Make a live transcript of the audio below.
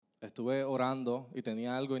estuve orando y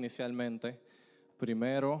tenía algo inicialmente.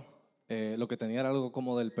 Primero, lo que tenía era algo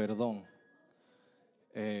como del perdón.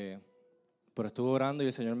 Pero estuve orando y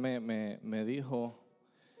el Señor me dijo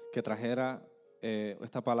que trajera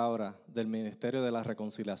esta palabra del Ministerio de la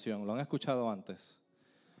Reconciliación. ¿Lo han escuchado antes?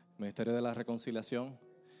 Ministerio de la Reconciliación.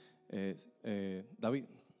 David,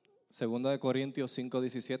 2 Corintios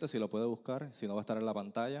 5:17, si lo puede buscar, si no va a estar en la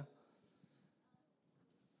pantalla.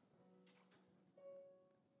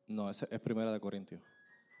 No, es 1 Corintios.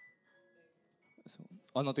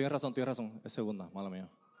 Oh, no, tienes razón, es segunda, mala mía.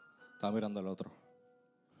 Estaba mirando el otro.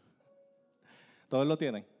 ¿Todos lo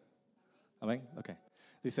tienen? Amén, ok.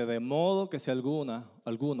 Dice, de modo que si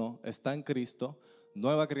alguno está en Cristo,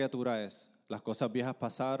 nueva criatura es. Las cosas viejas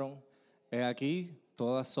pasaron, he aquí,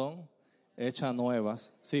 todas son hechas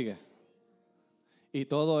nuevas. Sigue. Y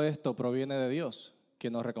todo esto proviene de Dios,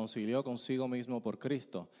 que nos reconcilió consigo mismo por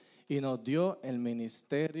Cristo y nos dio el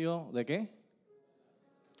ministerio ¿de qué?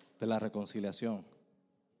 De la reconciliación.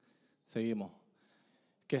 Seguimos.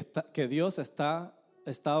 Que Dios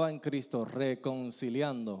estaba en Cristo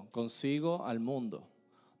reconciliando consigo al mundo,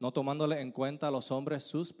 no tomándole en cuenta a los hombres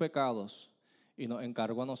sus pecados, y nos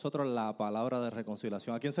encargó a nosotros la palabra de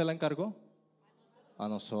reconciliación. ¿A quién se la encargó? A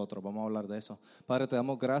nosotros. Vamos a hablar de eso. Padre, te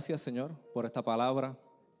damos gracias, Señor, por esta palabra.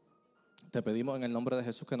 Te pedimos en el nombre de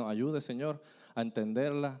Jesús que nos ayude, Señor, a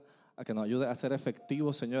entenderla, a que nos ayude a ser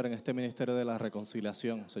efectivos, Señor, en este ministerio de la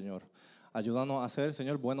reconciliación, Señor. Ayúdanos a ser,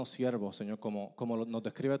 Señor, buenos siervos, Señor, como nos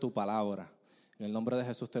describe tu palabra. En el nombre de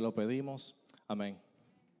Jesús te lo pedimos. Amén.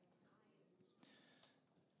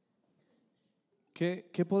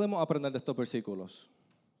 ¿Qué podemos aprender de estos versículos?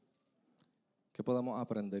 ¿Qué podemos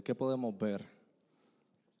aprender? ¿Qué podemos ver?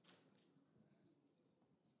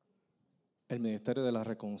 El ministerio de la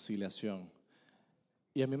reconciliación.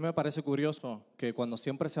 Y a mí me parece curioso que cuando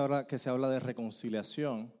siempre se habla de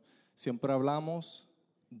reconciliación, siempre hablamos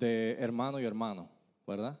de hermano y hermano,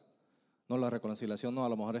 ¿verdad? No, la reconciliación no, a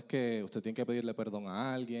lo mejor es que usted tiene que pedirle perdón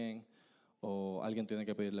a alguien o alguien tiene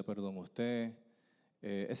que pedirle perdón a usted,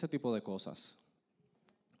 ese tipo de cosas.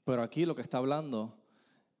 Pero aquí lo que está hablando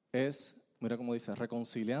es, mira cómo dice,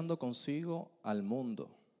 reconciliando consigo al mundo.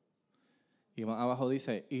 Y más abajo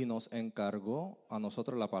dice, y nos encargó a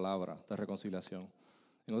nosotros la palabra de reconciliación.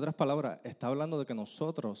 En otras palabras, está hablando de que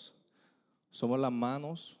nosotros somos las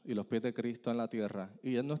manos y los pies de Cristo en la tierra.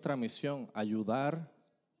 Y es nuestra misión ayudar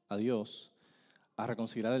a Dios a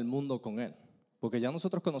reconciliar el mundo con Él. Porque ya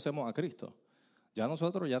nosotros conocemos a Cristo. Ya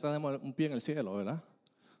nosotros ya tenemos un pie en el cielo, ¿verdad?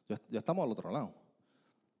 Ya estamos al otro lado.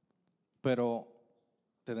 Pero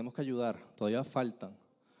tenemos que ayudar. Todavía faltan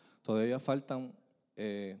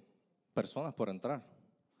personas por entrar.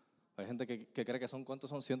 Hay gente que cree que ¿cuántos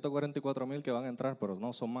son? 144,000 que van a entrar, pero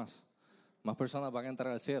no, son más. Más personas van a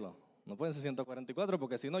entrar al cielo. No pueden ser 144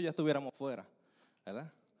 porque si no ya estuviéramos fuera,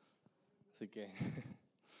 ¿verdad? Así que,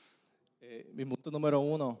 mi punto número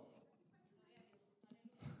 1,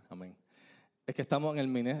 amén, es que estamos en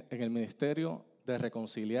el ministerio de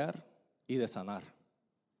reconciliar y de sanar.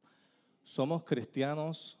 Somos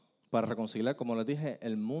cristianos para reconciliar, como les dije,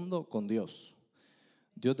 el mundo con Dios.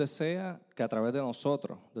 Dios desea que a través de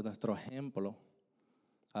nosotros, de nuestro ejemplo,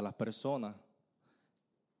 a las personas,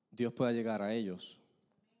 Dios pueda llegar a ellos.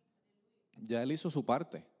 Ya Él hizo su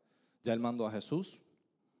parte. Ya Él mandó a Jesús.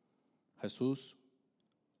 Jesús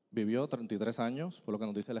vivió 33 años, por lo que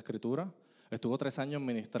nos dice la Escritura. Estuvo 3 años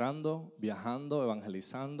ministrando, viajando,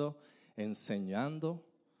 evangelizando, enseñando,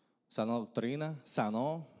 sanó doctrina,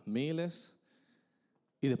 sanó miles.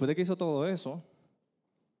 Y después de que hizo todo eso,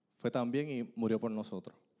 fue también y murió por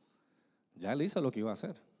nosotros. Ya Él hizo lo que iba a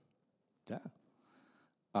hacer. Ya.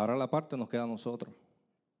 Ahora la parte nos queda a nosotros.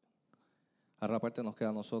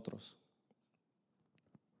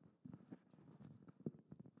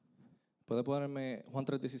 ¿Puede ponerme Juan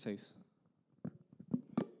 3:16?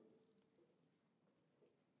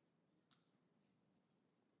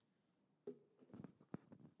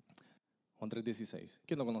 Juan 3:16.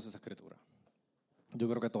 ¿Quién no conoce esa escritura? Yo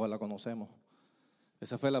creo que todos la conocemos.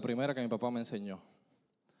 Esa fue la primera que mi papá me enseñó.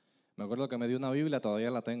 Me acuerdo que me dio una Biblia, todavía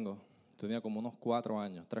la tengo. Tenía como unos 4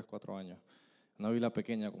 años, 3, 4 años. Una Biblia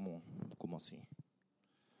pequeña como así,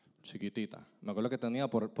 chiquitita. Me acuerdo que tenía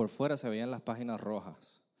por fuera se veían las páginas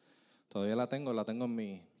rojas. Todavía la tengo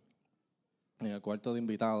en el cuarto de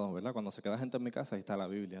invitados, ¿verdad? Cuando se queda gente en mi casa, ahí está la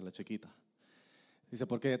Biblia, la chiquita. Dice,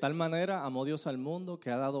 porque de tal manera amó Dios al mundo que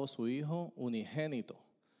ha dado a su Hijo unigénito,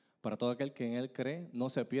 para todo aquel que en Él cree, no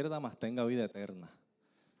se pierda, mas tenga vida eterna.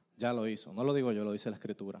 Ya lo hizo, no lo digo yo, lo dice la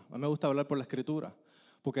Escritura. A mí me gusta hablar por la Escritura,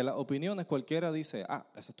 porque las opiniones cualquiera dice,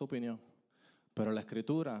 esa es tu opinión. Pero la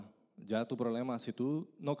Escritura, ya tu problema, si tú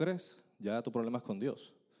no crees, ya tu problema es con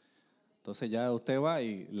Dios. Entonces ya usted va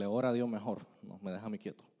y le ora a Dios mejor, no me deja a mí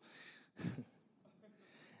quieto.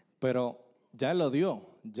 Pero ya Él lo dio,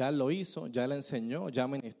 ya Él lo hizo, ya Él enseñó, ya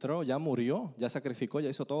ministró, ya murió, ya sacrificó, ya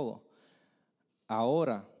hizo todo.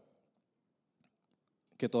 Ahora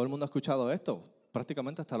que todo el mundo ha escuchado esto,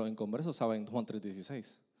 prácticamente hasta los inconversos saben Juan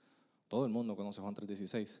 3:16. Todo el mundo conoce Juan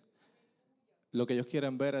 3:16. Lo que ellos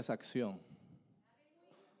quieren ver es acción.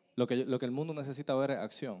 Lo que el mundo necesita ver es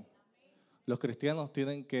acción. Los cristianos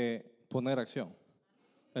tienen que poner acción.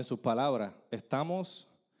 En sus palabras,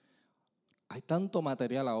 hay tanto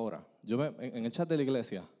material ahora. En el chat de la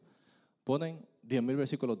iglesia ponen 10,000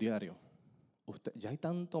 versículos diarios. Ya hay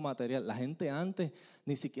tanto material. La gente antes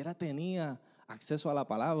ni siquiera tenía acceso a la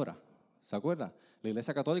palabra. ¿Se acuerda? La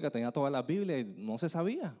iglesia católica tenía todas las Biblias y no se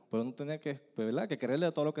sabía. Pero uno tenía que creerle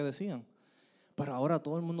a todo lo que decían. Pero ahora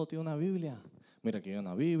todo el mundo tiene una Biblia. Mira, aquí hay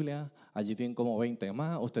una Biblia, allí tienen como 20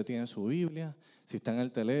 más, usted tiene su Biblia. Si está en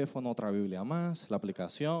el teléfono, otra Biblia más, la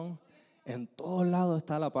aplicación. En todos lados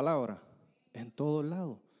está la palabra. En todos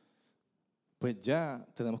lados. Pues ya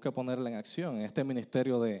tenemos que ponerla en acción en este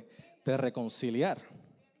ministerio de reconciliar.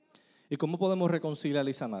 ¿Y cómo podemos reconciliar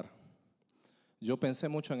y sanar? Yo pensé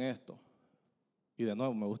mucho en esto. Y de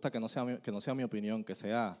nuevo, me gusta que no sea mi opinión, que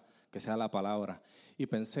sea la palabra. Y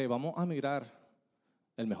pensé, vamos a mirar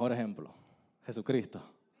el mejor ejemplo, Jesucristo,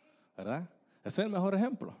 ¿verdad? Ese es el mejor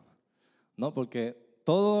ejemplo. No, porque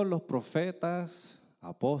todos los profetas,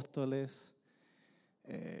 apóstoles,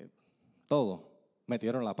 todos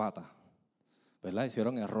metieron la pata, ¿verdad?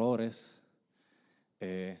 Hicieron errores.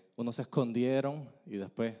 Unos se escondieron y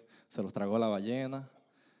después se los tragó la ballena.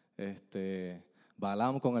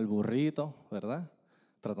 Balaam con el burrito, ¿verdad?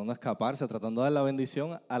 Tratando de escaparse, tratando de dar la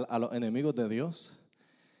bendición a los enemigos de Dios.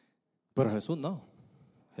 Pero Jesús no.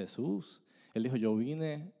 Jesús, Él dijo, yo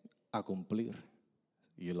vine a cumplir.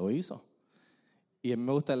 Y Él lo hizo. Y a mí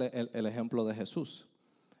me gusta el ejemplo de Jesús.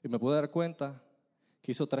 Y me pude dar cuenta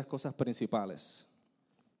que hizo 3 cosas principales.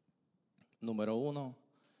 Número 1,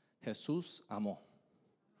 Jesús amó.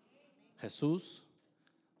 Jesús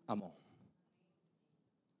amó.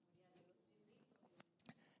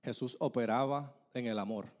 Jesús operaba en el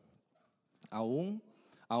amor. Aún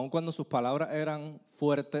cuando sus palabras eran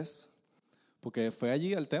fuertes, porque fue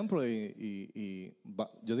allí al templo y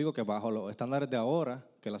yo digo que bajo los estándares de ahora,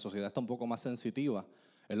 que la sociedad está un poco más sensitiva,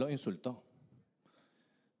 Él los insultó.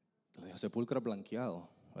 Le dijo sepulcro blanqueado,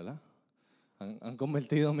 ¿verdad? Han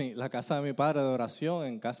convertido la casa de mi padre de oración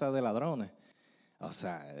en casa de ladrones. O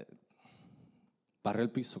sea, barrió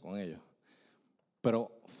el piso con ellos.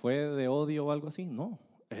 Pero ¿fue de odio o algo así? No.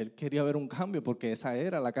 Él quería ver un cambio porque esa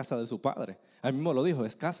era la casa de su padre. Él mismo lo dijo,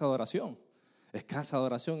 es casa de oración. Es casa de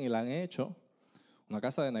oración y la han hecho una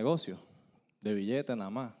casa de negocio, de billetes nada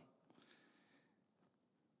más.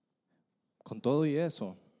 Con todo y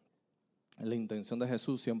eso, la intención de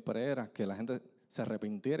Jesús siempre era que la gente se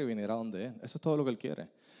arrepintiera y viniera donde Él. Eso es todo lo que Él quiere.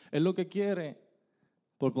 Él lo que quiere,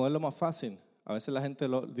 por ponerlo más fácil, a veces la gente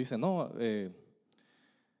dice, no,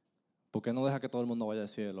 ¿por qué no deja que todo el mundo vaya al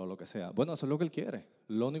cielo o lo que sea? Bueno, eso es lo que Él quiere.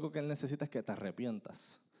 Lo único que Él necesita es que te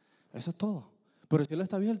arrepientas. Eso es todo. Pero el cielo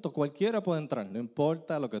está abierto, cualquiera puede entrar. No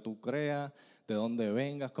importa lo que tú creas, de dónde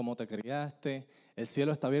vengas, cómo te criaste. El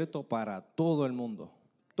cielo está abierto para todo el mundo.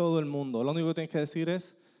 Todo el mundo. Lo único que tienes que decir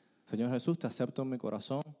es, Señor Jesús, te acepto en mi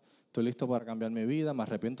corazón. Estoy listo para cambiar mi vida, me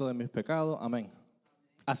arrepiento de mis pecados. Amén.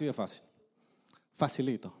 Así de fácil.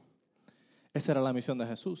 Facilito. Esa era la misión de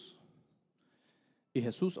Jesús. Y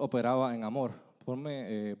Jesús operaba en amor.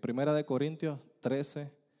 Ponme 1 Corintios 13,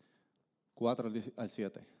 4 al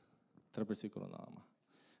 7. 3 versículos nada más.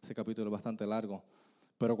 Ese capítulo es bastante largo.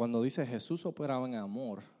 Pero cuando dice Jesús operaba en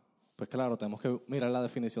amor, pues claro, tenemos que mirar la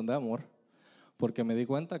definición de amor, porque me di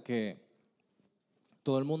cuenta que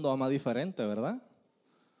todo el mundo ama diferente, ¿verdad?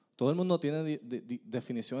 Todo el mundo tiene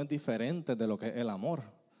definiciones diferentes de lo que es el amor.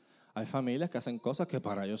 Hay familias que hacen cosas que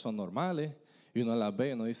para ellos son normales y uno las ve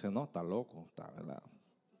y uno dice, no, está loco, ¿verdad?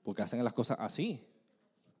 Porque hacen las cosas así.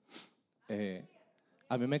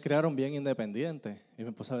 A mí me criaron bien independiente y mi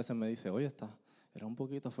esposa a veces me dice, oye, era un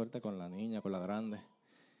poquito fuerte con la niña, con la grande.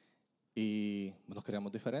 Y nos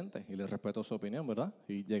criamos diferentes y le respeto su opinión, ¿verdad?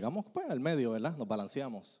 Y llegamos pues al medio, ¿verdad? Nos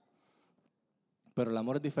balanceamos. Pero el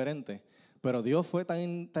amor es diferente. Pero Dios fue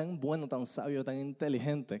tan bueno, tan sabio, tan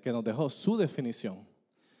inteligente que nos dejó su definición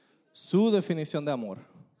de amor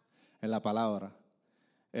en la palabra.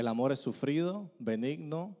 El amor es sufrido,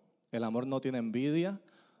 benigno, el amor no tiene envidia,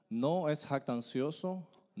 no es jactancioso,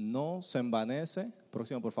 no se envanece.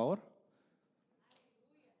 Próximo, por favor.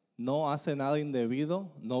 No hace nada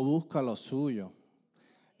indebido, no busca lo suyo.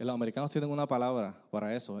 Los americanos tienen una palabra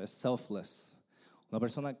para eso, es selfless. Una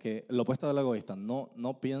persona que, lo opuesto del egoísta,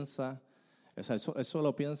 no piensa Eso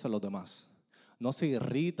lo piensan los demás. No se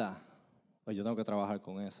irrita. Pues yo tengo que trabajar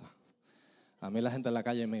con esa. A mí la gente en la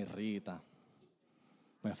calle me irrita.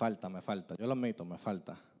 Me falta. Yo lo admito, me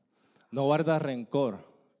falta. No guarda rencor.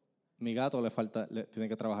 Mi gato tiene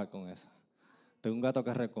que trabajar con esa. Tengo un gato que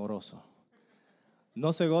es rencoroso.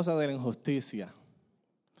 No se goza de la injusticia.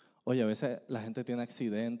 Oye, a veces la gente tiene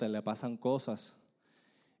accidentes, le pasan cosas.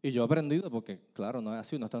 Y yo he aprendido, porque claro, no es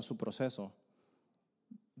así, uno está en su proceso.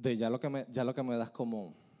 De ya lo que me da es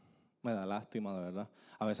como, me da lástima, de verdad.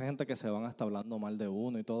 A veces hay gente que se van hasta hablando mal de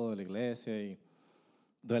uno y todo, de la iglesia, y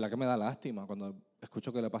de verdad que me da lástima cuando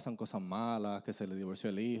escucho que le pasan cosas malas, que se le divorció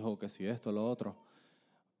el hijo, que si esto, lo otro.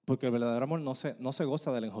 Porque el verdadero amor no se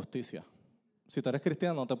goza de la injusticia. Si tú eres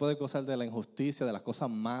cristiano, no te puedes gozar de la injusticia, de las cosas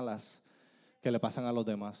malas que le pasan a los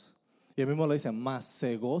demás. Y él mismo lo dice, más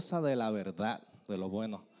se goza de la verdad, de lo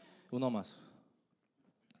bueno. Uno más.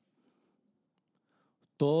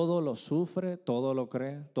 Todo lo sufre, todo lo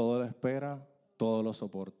cree, todo lo espera, todo lo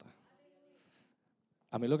soporta.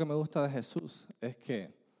 A mí lo que me gusta de Jesús es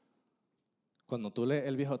que cuando tú lees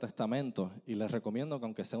el Viejo Testamento, y les recomiendo que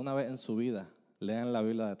aunque sea una vez en su vida, lean la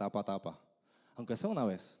Biblia de tapa a tapa. Aunque sea una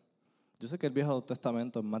vez. Yo sé que el Viejo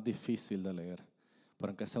Testamento es más difícil de leer,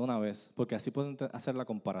 pero aunque sea una vez, porque así pueden hacer la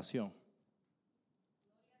comparación.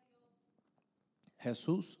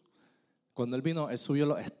 Jesús, cuando Él vino, Él subió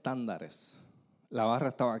los estándares. La barra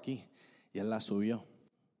estaba aquí y Él la subió.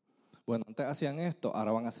 Bueno, antes hacían esto,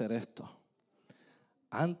 ahora van a hacer esto.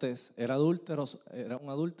 Antes era un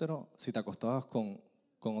adúltero si te acostabas con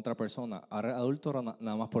otra persona. Ahora es adúltero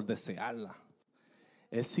nada más por desearla.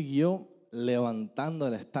 Él siguió levantando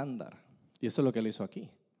el estándar. Y eso es lo que Él hizo aquí.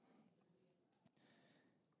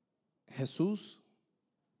 Jesús,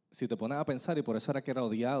 si te pones a pensar, y por eso era que era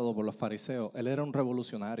odiado por los fariseos, Él era un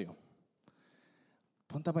revolucionario.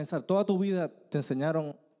 Ponte a pensar, toda tu vida te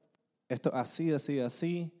enseñaron esto así, así,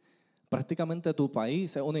 así. Prácticamente tu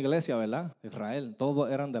país es una iglesia, ¿verdad? Israel, todos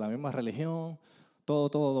eran de la misma religión,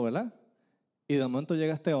 todo, ¿verdad? Y de momento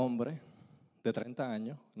llega este hombre de 30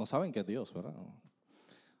 años, no saben que es Dios, ¿verdad?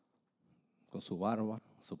 Con su barba,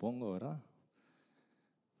 supongo, ¿verdad?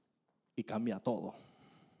 Y cambia todo.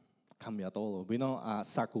 Vino a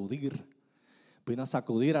sacudir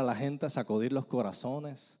a la gente, a sacudir los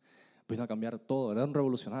corazones, vino a cambiar todo, era un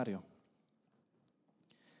revolucionario.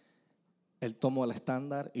 Él tomó el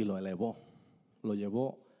estándar y lo elevó, lo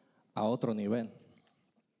llevó a otro nivel.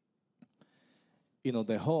 Y nos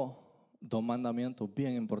dejó 2 mandamientos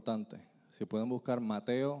bien importantes. Si pueden buscar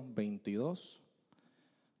Mateo 22,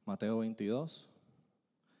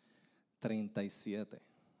 37.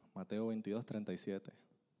 Mateo 22, 37.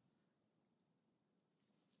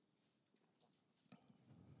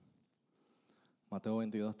 Mateo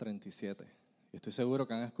 22, 37. Y estoy seguro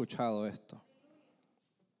que han escuchado esto.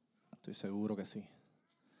 Estoy seguro que sí.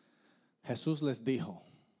 Jesús les dijo,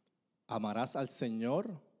 amarás al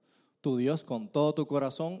Señor, tu Dios, con todo tu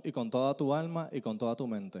corazón y con toda tu alma y con toda tu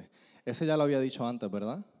mente. Ese ya lo había dicho antes,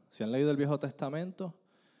 ¿verdad? Si han leído el Viejo Testamento,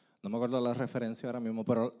 no me acuerdo la referencia ahora mismo,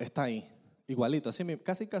 pero está ahí, igualito, así,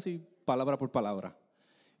 casi palabra por palabra.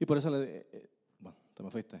 Y por eso bueno, te me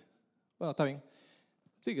fuiste. Bueno, está bien.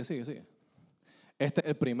 Sigue. Este es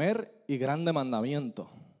el primer y grande mandamiento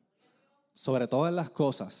sobre todas las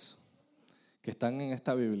cosas que están en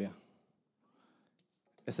esta Biblia.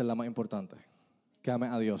 Esa es la más importante, que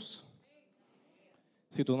ames a Dios.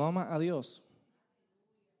 Si tú no amas a Dios,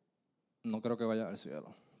 no creo que vayas al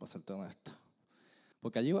cielo, para serte honesto.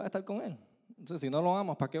 Porque allí vas a estar con Él. Entonces, si no lo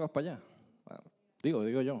amas, ¿para qué vas para allá? Digo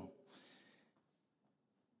yo.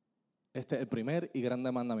 Este es el primer y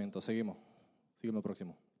grande mandamiento. Seguimos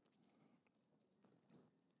próximo.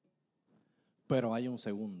 Pero hay un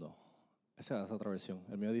segundo. Esa es otra versión.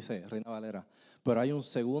 El mío dice, Reina Valera. Pero hay un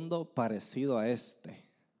segundo parecido a este.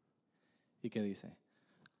 ¿Y qué dice?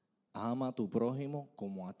 Ama a tu prójimo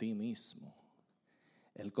como a ti mismo.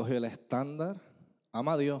 Él cogió el estándar.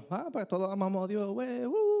 Ama a Dios. Pues todos amamos a Dios.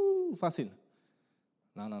 Fácil.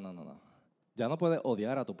 No. Ya no puedes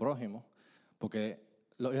odiar a tu prójimo. Porque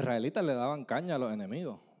los israelitas le daban caña a los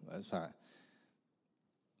enemigos. O sea,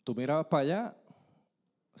 tú mirabas para allá.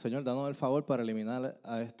 Señor, danos el favor para eliminar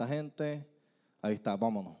a esta gente. Ahí está,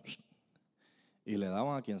 vámonos. Y le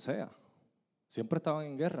daban a quien sea. Siempre estaban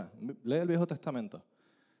en guerra. Lee el Viejo Testamento.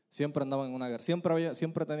 Siempre andaban en una guerra.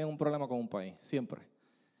 Siempre tenían un problema con un país. Siempre.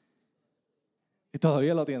 Y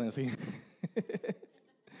todavía lo tienen, sí.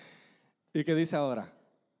 ¿Y qué dice ahora?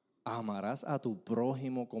 Amarás a tu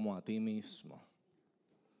prójimo como a ti mismo.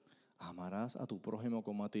 Amarás a tu prójimo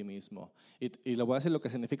como a ti mismo. Y le voy a decir lo que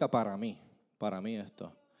significa para mí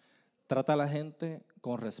esto. Trata a la gente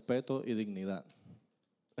con respeto y dignidad.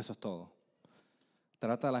 Eso es todo.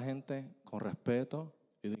 Trata a la gente con respeto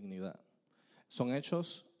y dignidad. Son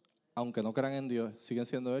hechos, aunque no crean en Dios, siguen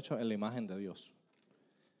siendo hechos en la imagen de Dios.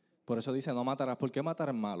 Por eso dice, no matarás. ¿Por qué matar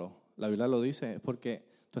es malo? La Biblia lo dice, es porque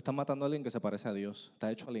tú estás matando a alguien que se parece a Dios.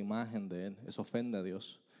 Está hecho a la imagen de Él. Eso ofende a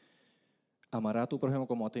Dios. Amarás a tu prójimo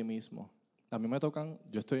como a ti mismo. A mí me tocan,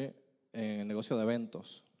 yo estoy en el negocio de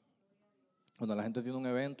eventos. Cuando la gente tiene un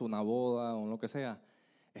evento, una boda o lo que sea,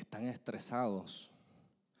 están estresados.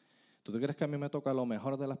 ¿Tú te crees que a mí me toca lo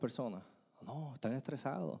mejor de las personas? No, están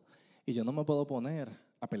estresados. Y yo no me puedo poner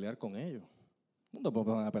a pelear con ellos. No te puedo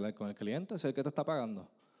poner a pelear con el cliente, es el que te está pagando.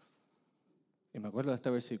 Y me acuerdo de este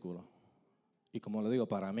versículo. Y como le digo,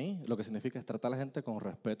 para mí lo que significa es tratar a la gente con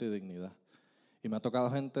respeto y dignidad. Y me ha tocado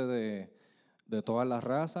gente de todas las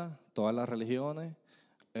razas, todas las religiones,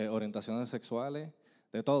 orientaciones sexuales,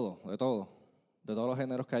 de todo. De todos los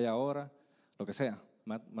géneros que hay ahora, lo que sea.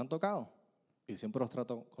 Me han tocado. Y siempre los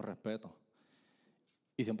trato con respeto.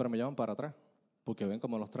 Y siempre me llaman para atrás, porque ven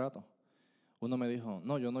cómo los trato. Uno me dijo,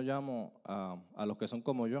 no, yo no llamo a los que son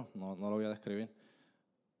como yo, no lo voy a describir,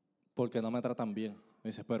 porque no me tratan bien.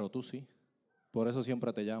 Me dice, pero tú sí, por eso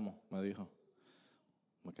siempre te llamo, me dijo.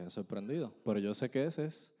 Me quedé sorprendido, pero yo sé que ese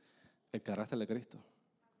es el carácter de Cristo.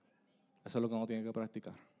 Eso es lo que uno tiene que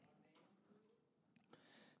practicar.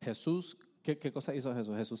 Jesús, ¿qué cosa hizo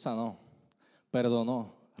Jesús? Jesús sanó,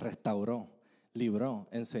 perdonó, restauró, libró,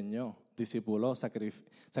 enseñó, discipuló,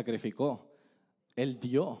 sacrificó. Él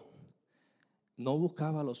dio. No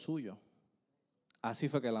buscaba lo suyo. Así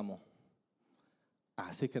fue que Él amó.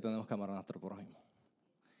 Así que tenemos que amar a nuestro prójimo.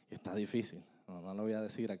 Y está difícil. No lo voy a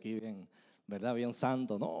decir aquí bien, ¿verdad? Bien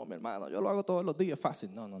santo. No, mi hermano, yo lo hago todos los días. Es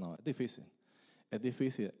fácil. No. Es difícil. Es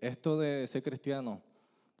difícil. Esto de ser cristiano,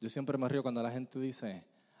 yo siempre me río cuando la gente dice,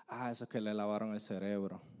 eso es que le lavaron el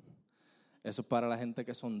cerebro. Eso es para la gente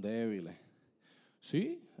que son débiles.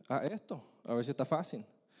 Sí, esto. A ver si está fácil.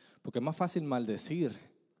 Porque es más fácil maldecir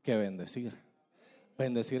que bendecir.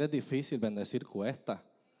 Bendecir es difícil, bendecir cuesta.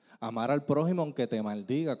 Amar al prójimo aunque te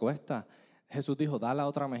maldiga cuesta. Jesús dijo, da la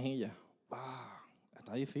otra mejilla.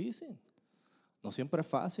 Está difícil. No siempre es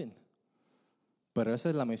fácil. Pero esa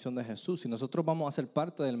es la misión de Jesús. Si nosotros vamos a ser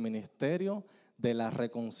parte del Ministerio de la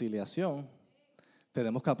Reconciliación,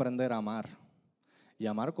 tenemos que aprender a amar. Y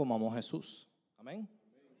amar como amó Jesús. Amén.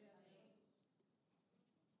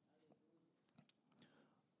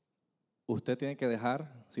 Usted tiene que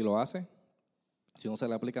dejar, si lo hace, si no se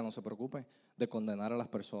le aplica, no se preocupe, de condenar a las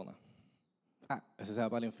personas. Ese se va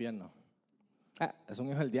para el infierno. Es un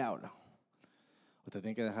hijo del diablo. Usted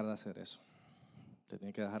tiene que dejar de hacer eso. Usted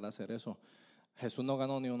tiene que dejar de hacer eso. Jesús no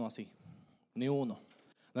ganó ni uno así. Ni uno.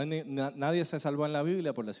 Nadie se salvó en la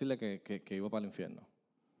Biblia por decirle que iba para el infierno.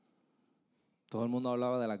 Todo el mundo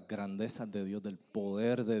hablaba de las grandezas de Dios, del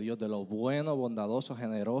poder de Dios, de lo bueno, bondadoso,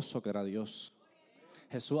 generoso que era Dios.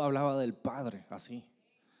 Jesús hablaba del Padre así.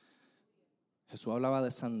 Jesús hablaba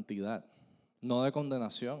de santidad, no de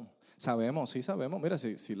condenación. Sabemos. Mira,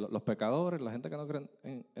 si los pecadores, la gente que no cree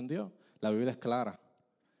en Dios, la Biblia es clara.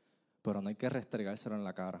 Pero no hay que restregárselo en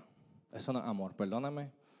la cara. Eso no es amor.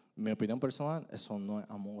 Perdóname, mi opinión personal, eso no es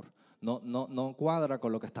amor. No cuadra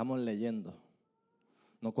con lo que estamos leyendo.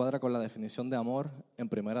 No cuadra con la definición de amor en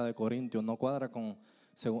 1 Corintios. No cuadra con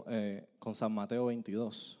San Mateo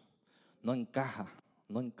 22. No encaja.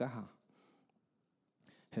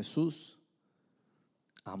 Jesús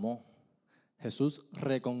amó. Jesús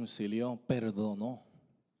reconcilió, perdonó.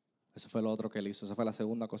 Eso fue lo otro que Él hizo. Esa fue la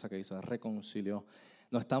segunda cosa que hizo. Él reconcilió.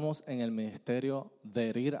 No estamos en el ministerio de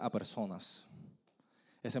herir a personas.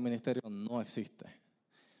 Ese ministerio no existe.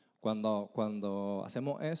 Cuando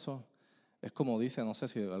hacemos eso, es como dice, no sé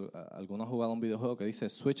si alguno ha jugado un videojuego que dice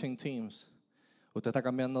switching teams. Usted está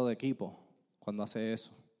cambiando de equipo cuando hace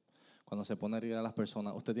eso. Cuando se pone a herir a las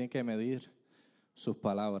personas. Usted tiene que medir sus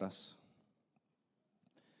palabras.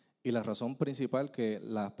 Y la razón principal que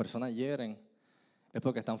las personas hieren es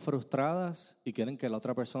porque están frustradas y quieren que la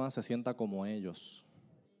otra persona se sienta como ellos.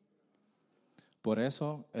 Por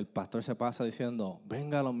eso el pastor se pasa diciendo,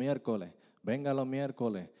 venga los miércoles,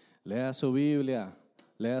 lea su Biblia,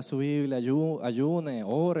 ayune,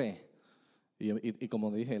 ore. Y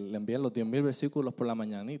como dije, le envían los 10,000 versículos por la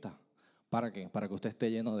mañanita. ¿Para qué? Para que usted esté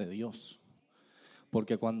lleno de Dios.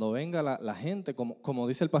 Porque cuando venga la gente, como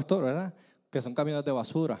dice el pastor, ¿verdad? Que son camiones de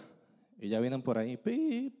basura. Y ya vienen por ahí,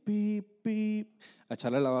 a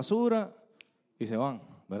echarle la basura y se van,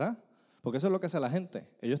 ¿verdad? Porque eso es lo que hace la gente.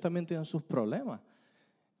 Ellos también tienen sus problemas.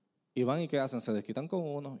 Y van y ¿qué hacen? Se desquitan con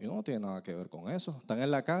uno y uno no tiene nada que ver con eso. Están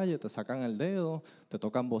en la calle, te sacan el dedo, te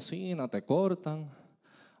tocan bocina, te cortan.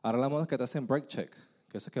 Ahora la moda es que te hacen brake check,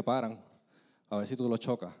 que es que paran, a ver si tú lo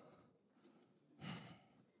chocas.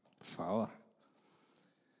 Por favor.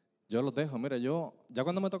 yo los dejo. Mira, yo, ya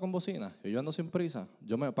cuando me tocan bocina, y yo ando sin prisa,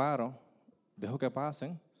 yo me paro, dejo que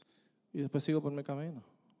pasen y después sigo por mi camino.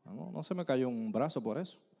 No se me cayó un brazo por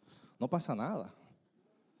eso. No pasa nada.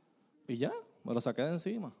 Y ya, me lo saqué de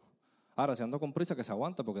encima. Ahora, si ando con prisa, que se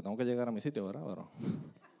aguante porque tengo que llegar a mi sitio, ¿verdad? Pero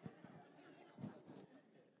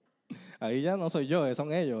ahí ya no soy yo,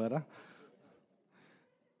 son ellos, ¿verdad?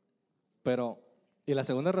 Pero, y la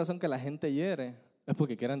segunda razón que la gente hiere es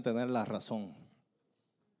porque quieren tener la razón.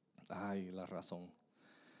 Ay, la razón.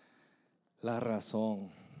 La razón.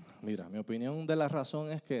 Mira, mi opinión de la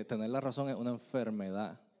razón es que tener la razón es una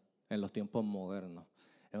enfermedad en los tiempos modernos.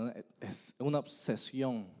 Es una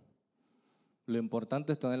obsesión. Lo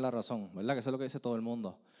importante es tener la razón, ¿verdad? Que eso es lo que dice todo el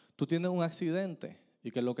mundo. Tú tienes un accidente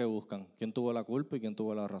y ¿qué es lo que buscan? ¿Quién tuvo la culpa y quién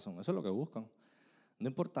tuvo la razón? Eso es lo que buscan. No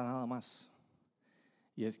importa nada más.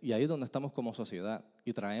 Y ahí es donde estamos como sociedad.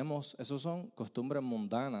 Y traemos, esos son costumbres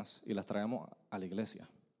mundanas y las traemos a la iglesia.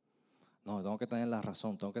 No, tengo que tener la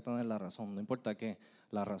razón, no importa qué,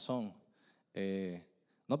 la razón.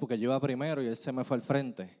 No, porque yo iba primero y él se me fue al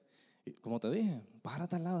frente. Y como te dije,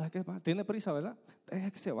 párate al lado, deja que pase. Tiene prisa, ¿verdad?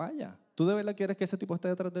 Deja que se vaya. ¿Tú de verdad quieres que ese tipo esté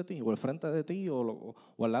detrás de ti, o al frente de ti, o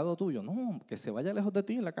al lado tuyo? No, que se vaya lejos de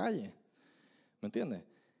ti en la calle. ¿Me entiendes?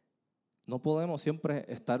 No podemos siempre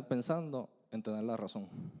estar pensando en tener la razón.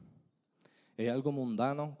 Es algo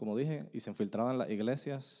mundano, como dije, y se infiltraba en las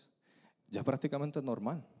iglesias. Ya prácticamente es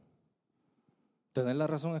normal. Tener la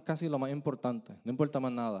razón es casi lo más importante, no importa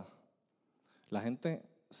más nada. La gente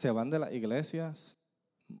se van de las iglesias,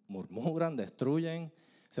 murmuran, destruyen,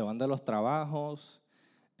 se van de los trabajos,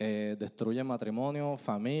 destruyen matrimonios,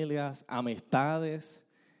 familias, amistades.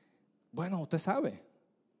 Bueno, usted sabe.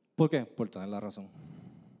 ¿Por qué? Por tener la razón.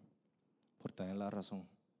 Por tener la razón.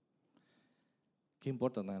 ¿Qué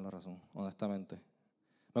importa tener la razón, honestamente?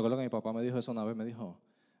 Me acuerdo que mi papá me dijo eso una vez, me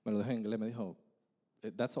lo dijo en inglés, me dijo,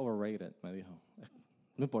 that's overrated, me dijo.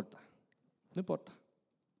 No importa, no importa.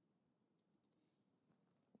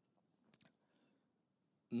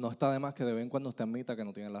 No está de más que de vez en cuando usted admita que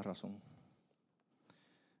no tiene la razón.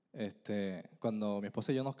 Cuando mi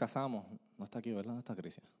esposa y yo nos casamos, no está aquí, ¿verdad? No está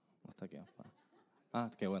Cristian, no está aquí.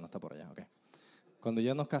 Qué bueno, está por allá, ok. Cuando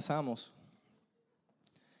ya nos casamos,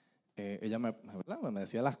 ella me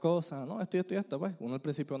decía las cosas, no, esto, pues. Uno al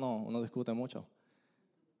principio uno discute mucho.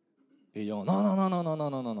 Y yo,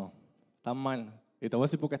 no, están mal. Y te voy a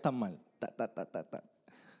decir por qué están mal.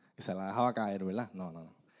 Y se la dejaba caer, ¿verdad?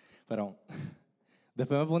 No. Pero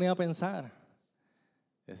después me ponía a pensar.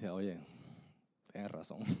 Y decía, oye, tienes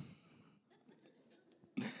razón.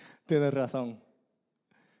 Tienes razón.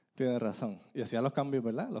 Y hacía los cambios,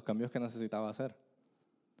 ¿verdad? Los cambios que necesitaba hacer.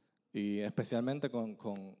 Y especialmente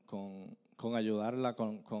con ayudarla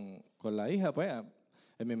con la hija, pues.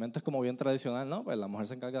 En mi mente es como bien tradicional, ¿no? Pues la mujer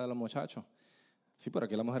se encarga de los muchachos. Sí, pero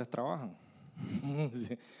aquí las mujeres trabajan.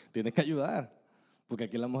 Tienes que ayudar, porque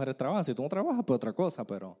aquí las mujeres trabajan. Si tú no trabajas, pues otra cosa,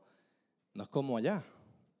 pero no es como allá.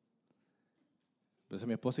 Entonces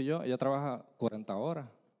mi esposa y yo, ella trabaja 40 horas.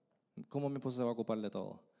 ¿Cómo mi esposa se va a ocupar de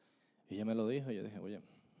todo? Y ella me lo dijo y yo dije, oye,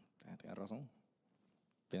 tienes razón.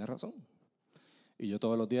 Y yo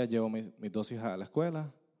todos los días llevo mis dos hijas a la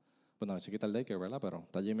escuela. Bueno, la chiquita al daycare, ¿verdad? Pero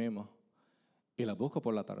está allí mismo. Y las busco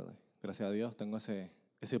por la tarde. Gracias a Dios tengo ese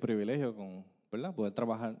privilegio ¿verdad?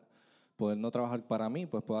 Poder no trabajar para mí,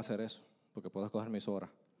 pues puedo hacer eso, porque puedo escoger mis horas.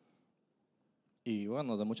 Y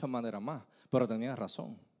bueno, de muchas maneras más. Pero tenía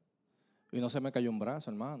razón. Y no se me cayó un brazo,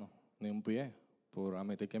 hermano, ni un pie, por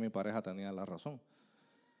admitir que mi pareja tenía la razón.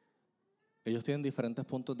 Ellos tienen diferentes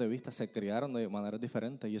puntos de vista, se criaron de maneras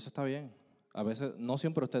diferentes, y eso está bien. A veces, no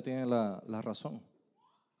siempre usted tiene la razón.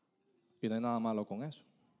 Y no hay nada malo con eso.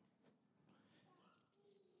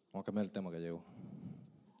 Vamos a cambiar el tema que llegó.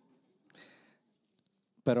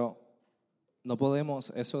 Pero no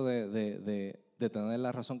podemos eso de tener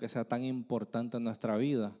la razón que sea tan importante en nuestra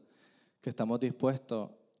vida que estamos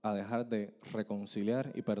dispuestos a dejar de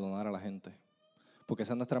reconciliar y perdonar a la gente. Porque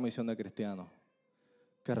esa es nuestra misión de cristianos,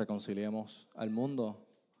 que reconciliemos al mundo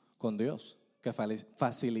con Dios, que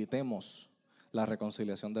facilitemos la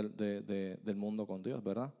reconciliación del mundo con Dios,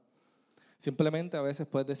 ¿verdad? Simplemente a veces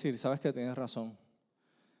puedes decir, sabes que tienes razón.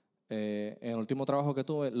 En el último trabajo que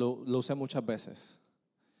tuve lo usé muchas veces.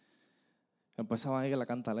 Empezaba ahí la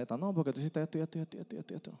cantaleta, no, porque tú hiciste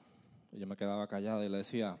esto. Y yo me quedaba callado y le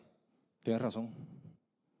decía, tienes razón.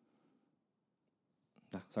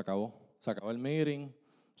 Ya, se acabó el meeting,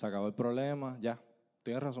 se acabó el problema, ya,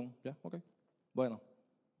 tienes razón, ya, ok. Bueno,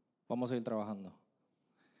 vamos a seguir trabajando.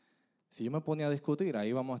 Si yo me ponía a discutir,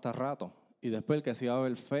 ahí vamos a estar rato. Y después el que se iba a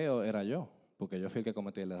ver feo era yo, porque yo fui el que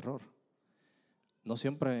cometí el error. No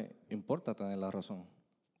siempre importa tener la razón.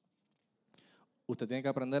 usted tiene que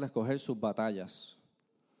aprender a escoger sus batallas.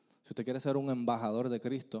 Si usted quiere ser un embajador de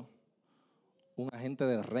Cristo, un agente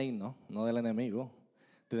del reino, no del enemigo,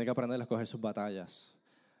 tiene que aprender a escoger sus batallas.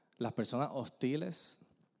 Las personas hostiles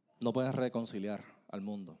no pueden reconciliar al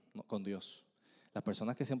mundo con Dios. Las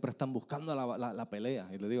personas que siempre están buscando la pelea,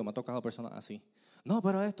 y le digo, me ha tocado personas así. No,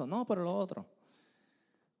 pero esto, no, pero lo otro.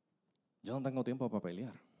 Yo no tengo tiempo para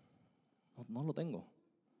pelear. No lo tengo.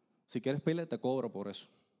 Si quieres pelear, te cobro por eso.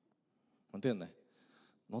 ¿Me entiendes?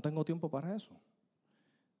 No tengo tiempo para eso.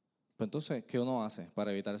 Pero entonces, ¿qué uno hace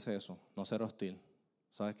para evitarse eso? No ser hostil.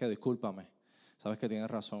 ¿Sabes qué? Discúlpame. ¿Sabes que tienes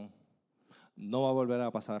razón? No va a volver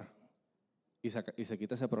a pasar. Y se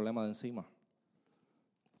quita ese problema de encima.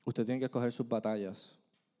 Usted tiene que escoger sus batallas.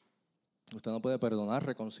 Usted no puede perdonar,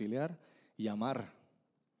 reconciliar y amar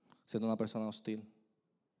siendo una persona hostil.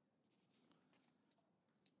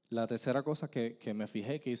 La tercera cosa que me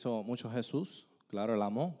fijé que hizo mucho Jesús, claro, él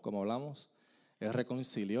amó, como hablamos, él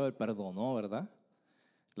reconcilió, él perdonó, ¿verdad?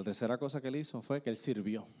 La tercera cosa que él hizo fue que él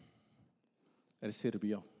sirvió. Él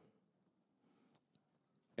sirvió.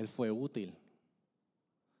 Él fue útil.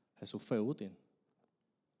 Jesús fue útil.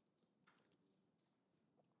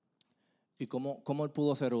 ¿Y cómo él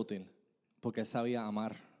pudo ser útil? Porque él sabía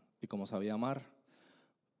amar. Y como sabía amar,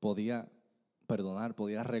 podía perdonar,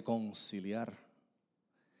 podía reconciliar.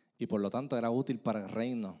 Y por lo tanto era útil para el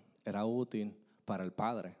reino, era útil para el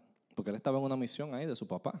Padre. Porque él estaba en una misión ahí de su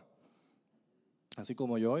papá. Así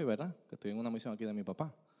como yo hoy, ¿verdad? Que estoy en una misión aquí de mi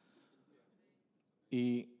papá.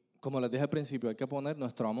 Y como les dije al principio, hay que poner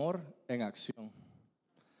nuestro amor en acción.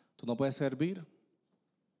 Tú no puedes servir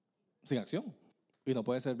sin acción. Y no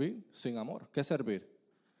puedes servir sin amor. ¿Qué es servir?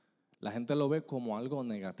 La gente lo ve como algo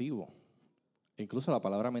negativo. Incluso la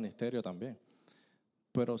palabra ministerio también.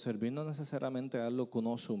 Pero servir no necesariamente es algo que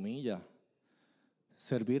uno se humilla.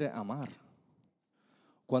 Servir es amar.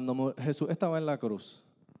 Cuando Jesús estaba en la cruz,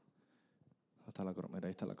 ¿dónde está la cruz? Mira,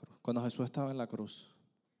 ahí está la cruz. Cuando Jesús estaba en la cruz,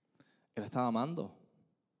 Él estaba amando.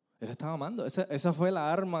 Él estaba amando. Esa fue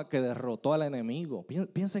la arma que derrotó al enemigo.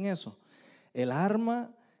 Piensa en eso. El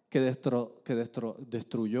arma que destronó,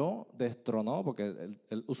 porque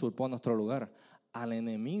él usurpó nuestro lugar, al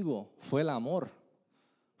enemigo fue el amor.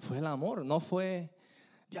 Fue el amor, no fue,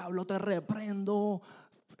 diablo te reprendo,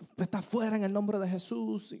 está fuera en el nombre de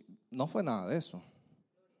Jesús. No fue nada de eso.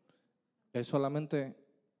 Él solamente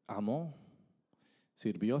amó,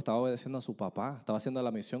 sirvió, estaba obedeciendo a su papá, estaba haciendo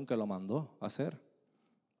la misión que lo mandó a hacer.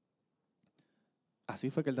 Así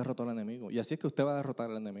fue que él derrotó al enemigo. Y así es que usted va a derrotar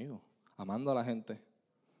al enemigo, amando a la gente.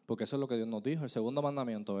 Porque eso es lo que Dios nos dijo, el segundo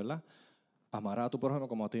mandamiento, ¿verdad? Amarás a tu prójimo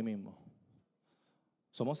como a ti mismo.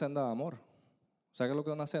 Somos senda de amor. ¿Sabe qué es lo que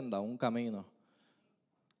es una senda? Un camino.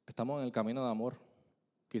 Estamos en el camino de amor.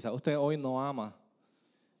 Quizás usted hoy no ama.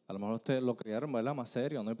 A lo mejor usted lo criaron, ¿verdad? Más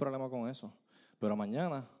serio, no hay problema con eso. Pero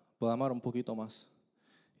mañana puede amar un poquito más.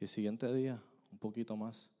 Y el siguiente día, un poquito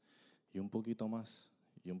más. Y un poquito más.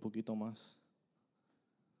 Y un poquito más.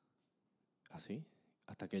 Así,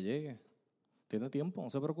 hasta que llegue. Tiene tiempo, no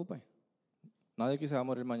se preocupe. Nadie aquí se va a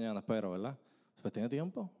morir mañana, espero, ¿verdad? Pues tiene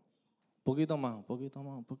tiempo. Un poquito más, un poquito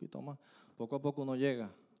más, un poquito más. Poco a poco uno llega.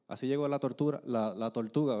 Así llegó la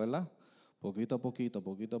tortuga, ¿verdad? Poquito a poquito,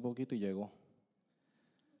 poquito a poquito y llegó.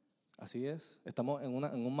 Así es. Estamos en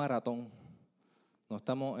un maratón. No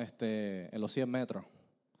estamos en los 100 metros.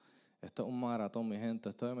 Esto es un maratón, mi gente.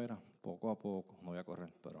 Esto es, mira, poco a poco. No voy a correr,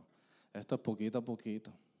 pero esto es poquito a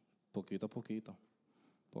poquito. Poquito a poquito.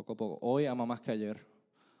 Poco a poco. Hoy ama más que ayer.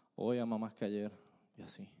 Hoy ama más que ayer. Y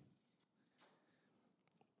así.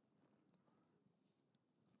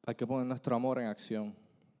 Hay que poner nuestro amor en acción.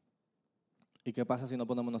 ¿Y qué pasa si no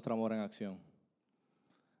ponemos nuestro amor en acción?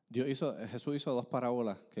 Jesús hizo 2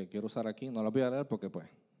 parábolas que quiero usar aquí. No las voy a leer porque pues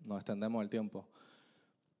nos extendemos el tiempo.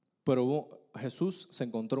 Pero Jesús se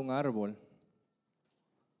encontró un árbol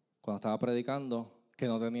cuando estaba predicando que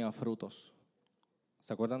no tenía frutos.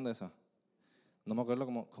 ¿Se acuerdan de esa? No me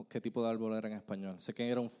acuerdo qué tipo de árbol era en español. Sé que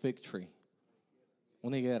era un fig tree.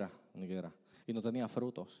 Una higuera. Y no tenía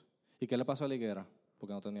frutos. ¿Y qué le pasó a la higuera?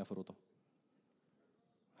 Porque no tenía frutos.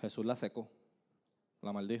 Jesús la secó.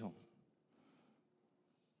 La maldijo.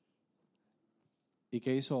 ¿Y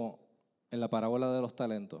qué hizo en la parábola de los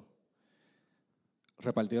talentos?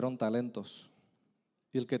 Repartieron talentos.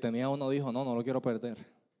 Y el que tenía uno dijo, no lo quiero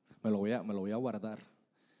perder. Me lo voy a guardar.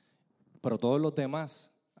 Pero todos los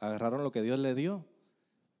demás agarraron lo que Dios le dio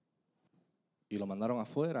y lo mandaron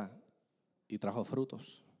afuera y trajo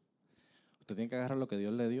frutos. Usted tiene que agarrar lo que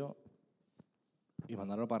Dios le dio y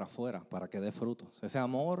mandarlo para afuera para que dé frutos. Ese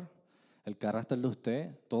amor, el carácter de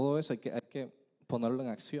usted, todo eso hay que ponerlo en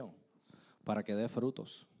acción para que dé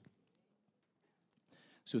frutos.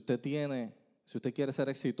 Si usted Si usted quiere ser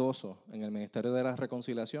exitoso en el Ministerio de la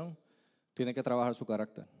Reconciliación, tiene que trabajar su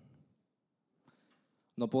carácter.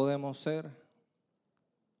 No podemos ser,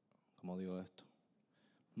 ¿cómo digo esto?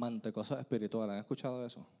 Mantecosas espirituales. ¿Han escuchado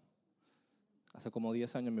eso? Hace como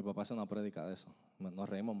 10 años mi papá hace una prédica de eso. Nos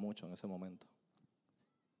reímos mucho en ese momento.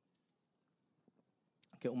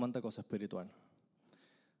 ¿Qué es un mantecosa espiritual?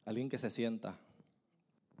 Alguien que se sienta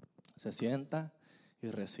y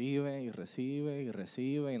recibe, y recibe, y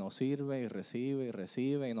recibe, y no sirve, y recibe, y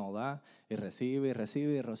recibe, y no da, y recibe, y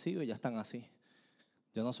recibe, y recibe, y ya están así.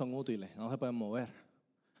 Ya no son útiles, no se pueden mover.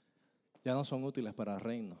 Ya no son útiles para el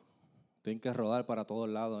reino. Tienen que rodar para todos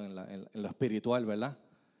lados en lo espiritual, ¿verdad?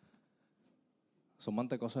 Son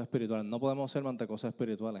mantecosas espirituales. No podemos ser mantecosas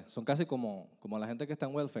espirituales. Son casi como la gente que está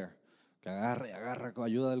en welfare, que agarra con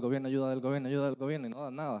ayuda del gobierno, y no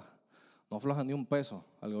dan nada. No aflojan ni un peso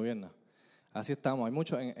al gobierno. Así estamos. Hay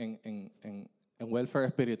muchos en welfare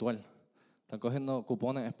espiritual. Están cogiendo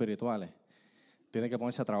cupones espirituales. Tiene que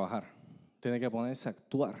ponerse a trabajar. Tiene que ponerse a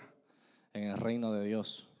actuar en el reino de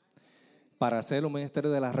Dios. Para hacer un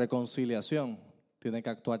ministerio de la reconciliación, tiene que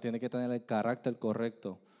actuar, tiene que tener el carácter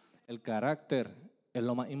correcto. El carácter es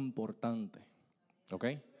lo más importante. ¿Ok?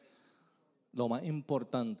 Lo más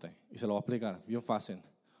importante. Y se lo voy a explicar bien fácil.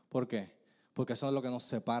 ¿Por qué? Porque eso es lo que nos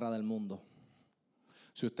separa del mundo.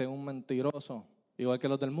 Si usted es un mentiroso, igual que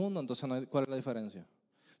los del mundo, entonces ¿cuál es la diferencia?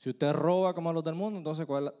 Si usted roba como los del mundo, entonces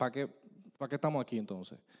 ¿para qué estamos aquí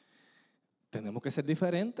entonces? Tenemos que ser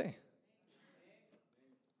diferentes.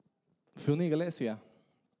 Fui a una iglesia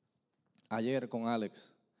ayer con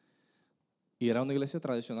Alex y era una iglesia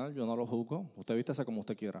tradicional, yo no lo juzgo, usted vístase como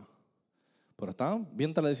usted quiera, pero estaba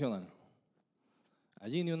bien tradicional.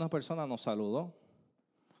 Allí ni una persona nos saludó,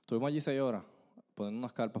 estuvimos allí 6 horas poniendo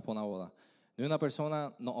unas carpas para una boda. Ni una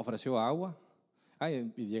persona nos ofreció agua.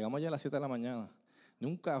 Y llegamos allá a las 7 de la mañana. Ni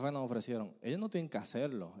un café nos ofrecieron. Ellos no tienen que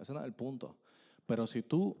hacerlo, ese no es el punto. Pero si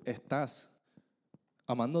tú estás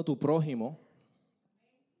amando a tu prójimo,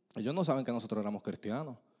 ellos no saben que nosotros éramos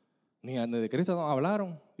cristianos. Ni de Cristo nos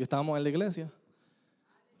hablaron y estábamos en la iglesia.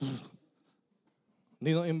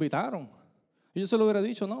 Ni nos invitaron. Y yo se lo hubiera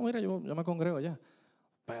dicho, no, mira, yo me congrego allá.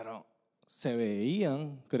 Pero se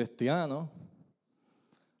veían cristianos.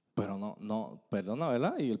 Pero no, perdona,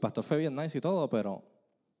 ¿verdad? Y el pastor fue bien nice y todo, pero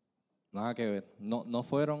nada que ver. No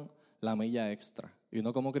fueron la milla extra. Y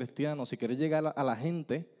uno como cristiano, si quieres llegar a la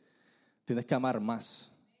gente, tienes que amar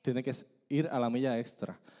más. Tienes que ir a la milla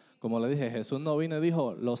extra. Como le dije, Jesús no vino y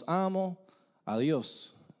dijo, los amo a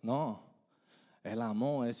Dios. No, Él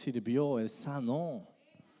amó, Él sirvió, Él sanó.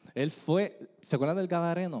 Él fue, ¿se acuerdan del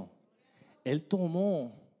Gadareno? Él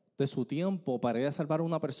tomó de su tiempo para ir a salvar a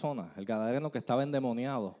una persona, el Gadareno que estaba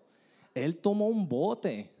endemoniado. Él tomó un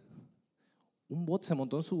bote, se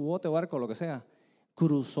montó en su bote, barco, lo que sea,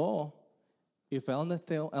 cruzó y fue a donde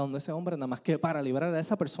ese hombre, nada más que para librar a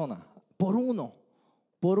esa persona, por uno,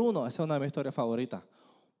 esa es una de mis historias favoritas,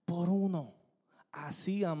 por uno,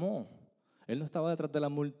 así amó. Él no estaba detrás de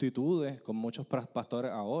las multitudes, como muchos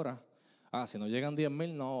pastores ahora. Si no llegan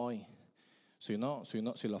 10,000, no voy. Si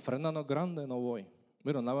la ofrenda no es grande, no voy.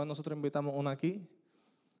 Mira, una vez nosotros invitamos una aquí,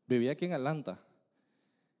 vivía aquí en Atlanta.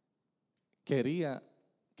 Quería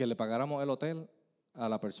que le pagáramos el hotel a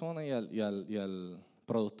la persona y al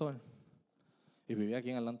productor. Y vivía aquí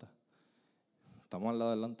en Atlanta. Estamos al lado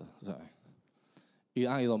de Atlanta, ¿sabes? Y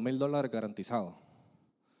 $2,000 garantizados.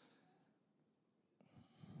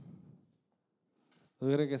 ¿Tú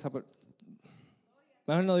crees que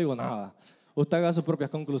mejor no digo nada. Usted haga sus propias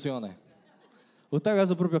conclusiones.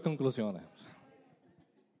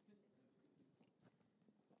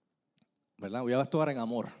 ¿Verdad? Voy a actuar en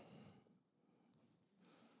amor.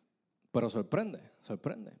 Pero sorprende.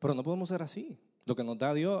 Pero no podemos ser así. Lo que nos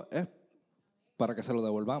da Dios es para que se lo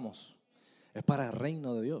devolvamos. Es para el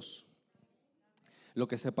reino de Dios. Lo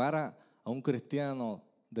que separa a un cristiano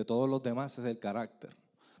de todos los demás es el carácter.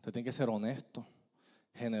 Usted tiene que ser honesto,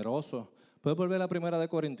 generoso. ¿Puedes volver a la 1 de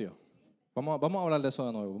Corintios? Vamos a hablar de eso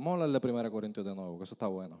de nuevo. Vamos a hablar de 1 de Corintios de nuevo, que eso está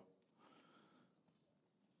bueno.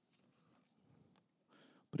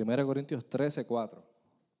 1 Corintios 13, 4.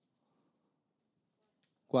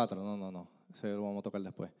 4, no. Ese lo vamos a tocar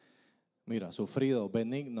después. Mira, sufrido,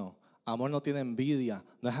 benigno, amor no tiene envidia,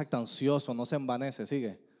 no es jactancioso, no se envanece,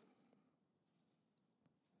 sigue.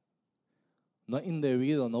 No es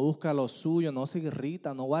indebido, no busca lo suyo, no se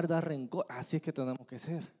irrita, no guarda rencor. Así es que tenemos que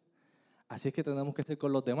ser. Así es que tenemos que ser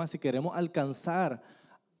con los demás. Si queremos alcanzar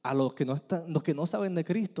a los que no saben de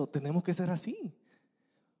Cristo, tenemos que ser así.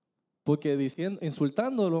 Porque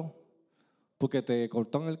insultándolo, porque te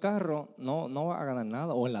cortó en el carro, no vas a ganar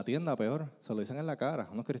nada. O en la tienda, peor, se lo dicen en la cara,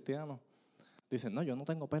 unos cristianos. Dicen, no, yo no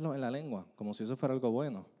tengo pelos en la lengua, como si eso fuera algo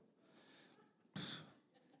bueno.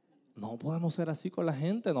 No podemos ser así con la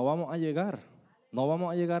gente, no vamos a llegar. No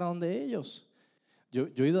vamos a llegar a donde ellos. Yo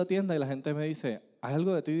he ido a tiendas y la gente me dice, hay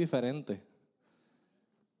algo de ti diferente.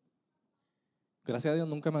 Gracias a Dios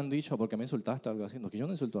nunca me han dicho, ¿por qué me insultaste o algo así? No, que yo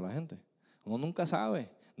no insulto a la gente. Uno nunca sabe.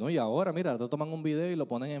 No, y ahora, mira, te toman un video y lo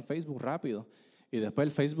ponen en Facebook rápido. Y después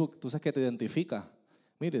el Facebook, tú sabes que te identifica.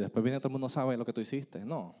 Mire, y después viene todo el mundo sabe lo que tú hiciste.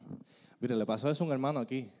 No. Mire, le pasó eso a un hermano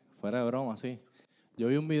aquí, fuera de broma, así. Yo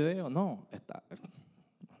vi un video,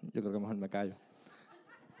 yo creo que mejor me callo.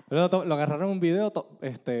 Lo agarraron un video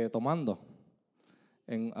tomando.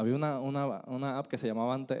 Había una app que se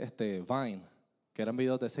llamaba antes Vine, que eran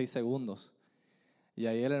videos de 6 segundos. Y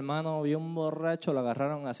ahí el hermano vio un borracho, lo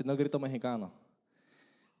agarraron haciendo el grito mexicano.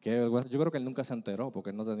 Yo creo que él nunca se enteró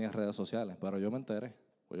porque él no tenía redes sociales, pero yo me enteré,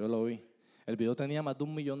 pues yo lo vi. El video tenía más de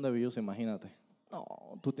 1 millón de views, imagínate. No,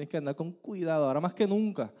 tú tienes que andar con cuidado, ahora más que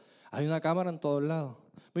nunca. Hay una cámara en todos lados.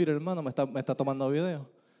 Mira, hermano, me está tomando video.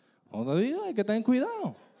 No te digo, hay que tener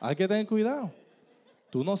cuidado, hay que tener cuidado.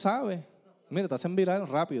 Tú no sabes. Mira, te hacen viral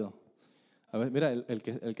rápido. A ver, mira, el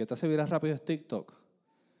que te hace viral rápido es TikTok.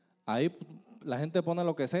 Ahí la gente pone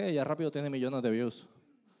lo que sea y ya rápido tiene millones de views.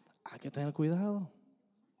 Hay que tener cuidado.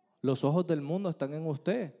 Los ojos del mundo están en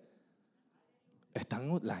usted.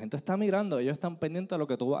 La gente está mirando, ellos están pendientes de lo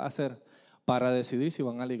que tú vas a hacer para decidir si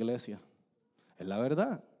van a la iglesia. Es la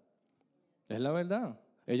verdad. Es la verdad.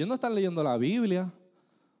 Ellos no están leyendo la Biblia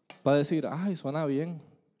para decir, ay, suena bien,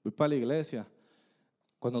 voy para la iglesia.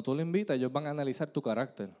 Cuando tú lo invitas, ellos van a analizar tu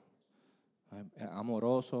carácter. Es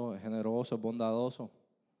amoroso, es generoso, es bondadoso.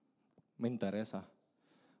 Me interesa.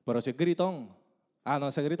 Pero si es gritón, no,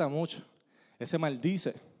 ese grita mucho. Ese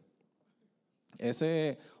maldice.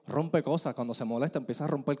 Ese rompe cosas. Cuando se molesta, empieza a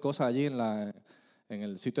romper cosas allí en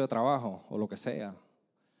el sitio de trabajo o lo que sea.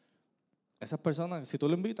 Esas personas, si tú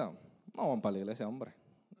lo invitas, no van para la iglesia, hombre.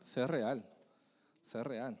 Sé real. Sé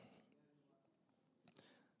real.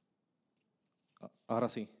 Ahora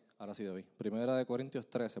sí, David. 1 Corintios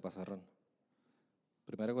 13 para cerrar.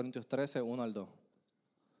 1 Corintios 13, 1 al 2.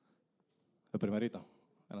 El primerito,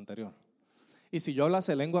 el anterior. Y si yo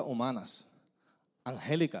hablase lenguas humanas,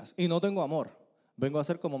 angélicas, y no tengo amor, vengo a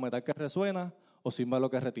ser como metal que resuena o címbalo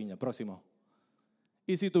que retiña. Próximo.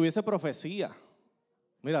 Y si tuviese profecía,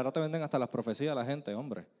 mira, ahora te venden hasta las profecías a la gente,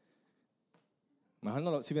 hombre. Mejor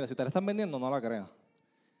no si te la están vendiendo, no la creas.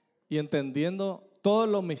 Y entendiendo todos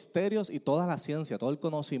los misterios y toda la ciencia, todo el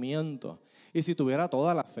conocimiento. Y si tuviera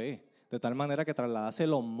toda la fe, de tal manera que trasladase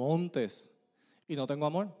los montes y no tengo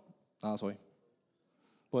amor, nada soy.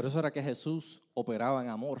 Por eso era que Jesús operaba en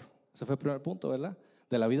amor. Ese fue el primer punto, ¿verdad?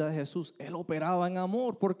 De la vida de Jesús. Él operaba en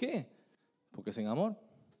amor. ¿Por qué? Porque sin amor,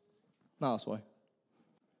 nada soy.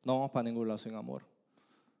 No vamos para ningún lado sin amor.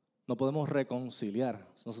 No podemos reconciliar.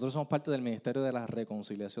 Nosotros somos parte del Ministerio de la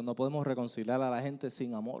Reconciliación. No podemos reconciliar a la gente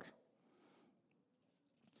sin amor.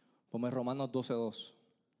 Ponme Romanos 12:2.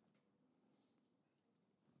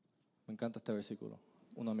 Me encanta este versículo.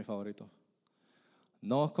 Uno de mis favoritos.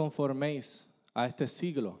 No os conforméis a este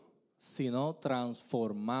siglo, sino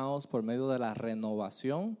transformaos por medio de la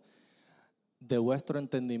renovación de vuestro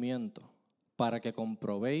entendimiento, para que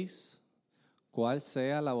comprobéis cuál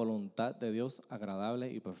sea la voluntad de Dios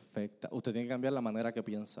agradable y perfecta. Usted tiene que cambiar la manera que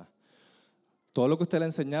piensa. Todo lo que usted le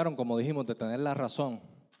enseñaron, como dijimos, de tener la razón,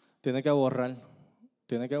 tiene que borrar,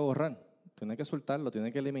 tiene que soltarlo,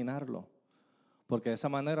 tiene que eliminarlo. Porque de esa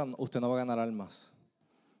manera usted no va a ganar almas.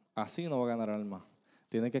 Así no va a ganar almas.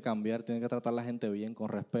 Tiene que cambiar, tiene que tratar a la gente bien, con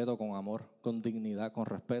respeto, con amor, con dignidad, con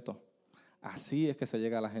respeto. Así es que se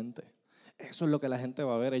llega a la gente. Eso es lo que la gente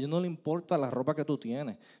va a ver. A ellos no les importa la ropa que tú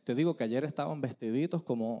tienes. Te digo que ayer estaban vestiditos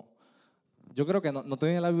como... Yo creo que no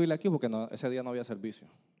tenía la Biblia aquí porque ese día no había servicio,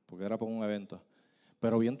 porque era por un evento.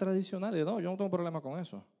 Pero bien tradicional. Y no, yo no tengo problema con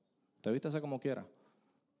eso. Te vístese como quiera.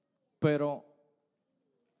 Pero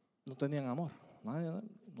no tenían amor. Nadie,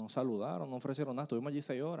 no saludaron, no ofrecieron nada. Estuvimos allí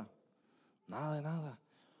 6 horas. Nada de nada.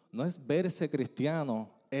 No es verse cristiano,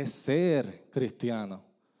 es ser cristiano.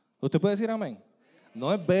 ¿Usted puede decir amén?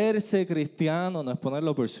 No es verse cristiano, no es poner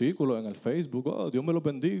los versículos en el Facebook. Oh, Dios me los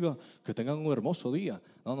bendiga, que tengan un hermoso día.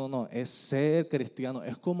 No. Es ser cristiano.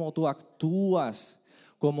 Es como tú actúas.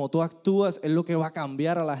 Como tú actúas es lo que va a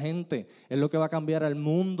cambiar a la gente. Es lo que va a cambiar al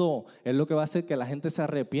mundo. Es lo que va a hacer que la gente se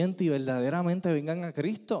arrepiente y verdaderamente vengan a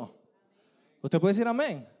Cristo. ¿Usted puede decir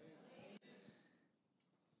amén?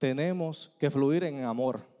 Tenemos que fluir en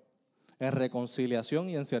amor, en reconciliación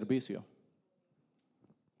y en servicio.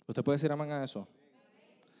 ¿Usted puede decir amén a eso?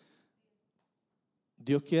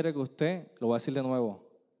 Dios quiere que usted, lo voy a decir de nuevo,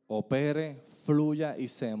 opere, fluya y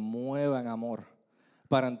se mueva en amor.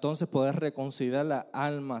 para entonces poder reconciliar las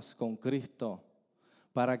almas con Cristo.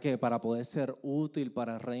 ¿Para qué? Para poder ser útil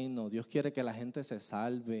para el reino. Dios quiere que la gente se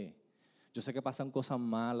salve. Yo sé que pasan cosas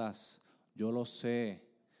malas, yo lo sé,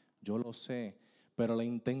 pero la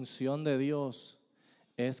intención de Dios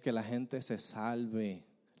es que la gente se salve.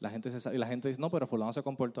 Y la gente dice, no, pero fulano se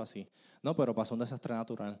comportó así. No, pero pasó un desastre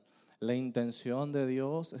natural. La intención de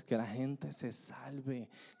Dios es que la gente se salve,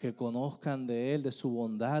 que conozcan de Él, de su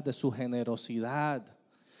bondad, de su generosidad.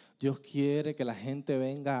 Dios quiere que la gente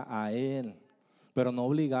venga a Él, pero no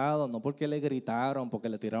obligado, no porque le gritaron, porque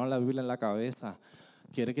le tiraron la Biblia en la cabeza.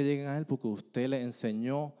 Quiere que lleguen a Él porque usted le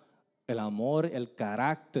enseñó el amor, el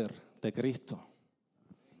carácter de Cristo.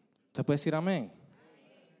 ¿Usted puede decir amén?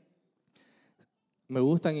 Me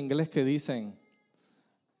gusta en inglés que dicen,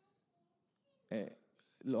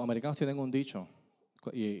 los americanos tienen un dicho,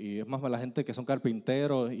 y es más la gente que son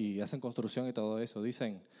carpinteros y hacen construcción y todo eso,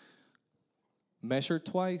 dicen, measure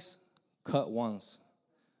twice, cut once.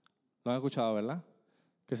 ¿Lo han escuchado, verdad?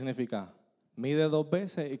 ¿Qué significa? Mide 2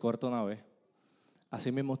 veces y corta una vez.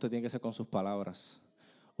 Así mismo usted tiene que ser con sus palabras.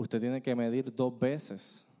 Usted tiene que medir 2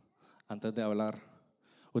 veces antes de hablar.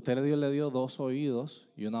 Usted le dio 2 oídos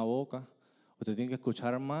y una boca. Usted tiene que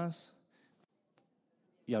escuchar más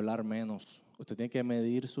y hablar menos. Usted tiene que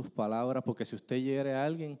medir sus palabras, porque si usted hiere a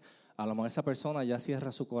alguien, a lo mejor esa persona ya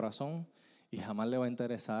cierra su corazón y jamás le va a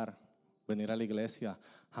interesar venir a la iglesia.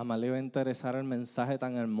 Jamás le va a interesar el mensaje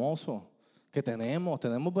tan hermoso que tenemos.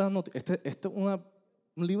 Tenemos buenas noticias. Este es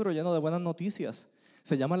un libro lleno de buenas noticias.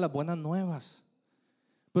 Se llaman las buenas nuevas.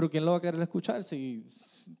 Pero ¿quién lo va a querer escuchar si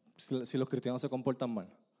los cristianos se comportan mal?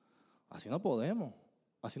 Así no podemos.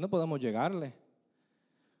 Así no podemos llegarle.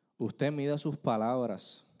 Usted mida sus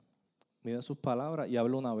palabras. Mide sus palabras y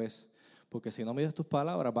habla una vez. Porque si no mides tus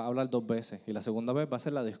palabras, vas a hablar 2 veces. Y la segunda vez va a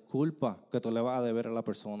ser la disculpa que tú le vas a deber a la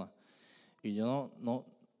persona. Y yo no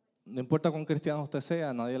importa cuán cristiano usted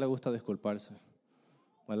sea, a nadie le gusta disculparse.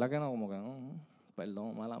 ¿Verdad que no? Como que,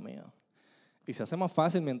 perdón, mala mía. Y se hace más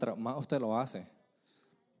fácil mientras más usted lo hace.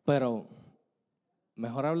 Pero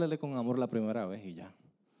mejor háblele con amor la primera vez y ya.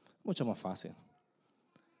 Mucho más fácil.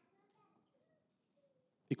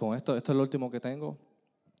 Y con esto es lo último que tengo.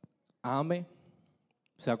 Ame,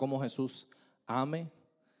 sea como Jesús. Ame,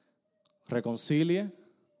 reconcilie.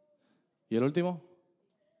 Y el último,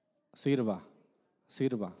 sirva.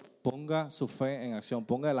 Ponga su fe en acción.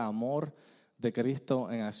 Ponga el amor de Cristo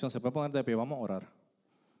en acción. Se puede poner de pie. Vamos a orar.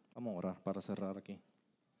 Vamos a orar para cerrar aquí.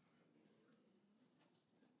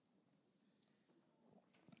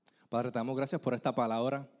 Padre, te damos gracias por esta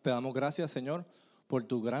palabra. Te damos gracias, Señor, por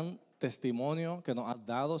tu gran testimonio que nos has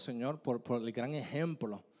dado, Señor, por el gran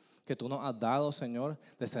ejemplo que tú nos has dado, Señor,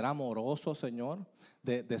 de ser amoroso, Señor,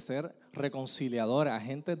 de ser reconciliadores,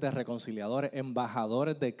 agentes de reconciliadores,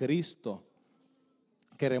 embajadores de Cristo.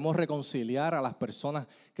 Queremos reconciliar a las personas,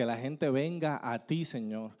 que la gente venga a ti,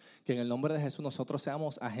 Señor. Que en el nombre de Jesús nosotros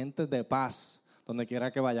seamos agentes de paz, donde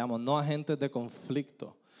quiera que vayamos, no agentes de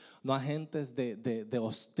conflicto, no agentes de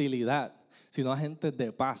hostilidad, sino agentes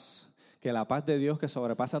de paz. Que la paz de Dios, que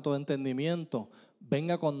sobrepasa todo entendimiento,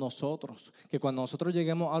 venga con nosotros. Que cuando nosotros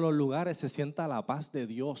lleguemos a los lugares se sienta la paz de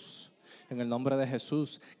Dios. En el nombre de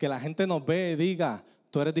Jesús. Que la gente nos vea y diga,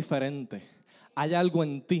 tú eres diferente. Hay algo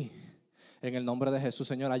en ti. En el nombre de Jesús,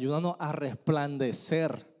 Señor. Ayúdanos a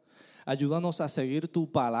resplandecer. Ayúdanos a seguir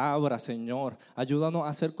tu palabra, Señor. Ayúdanos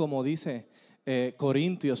a ser como dice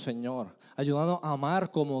Corintios, Señor. Ayúdanos a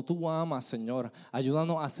amar como tú amas, Señor.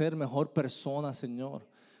 Ayúdanos a ser mejor persona,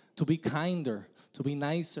 Señor. To be kinder, to be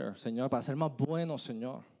nicer, Señor, para ser más buenos,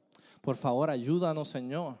 Señor. Por favor, ayúdanos,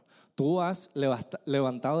 Señor. Tú has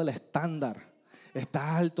levantado el estándar.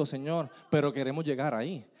 Está alto, Señor, pero queremos llegar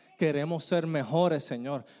ahí. Queremos ser mejores,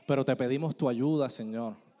 Señor, pero te pedimos tu ayuda,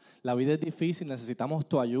 Señor. La vida es difícil, necesitamos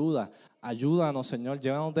tu ayuda. Ayúdanos, Señor,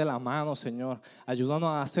 llévanos de la mano, Señor.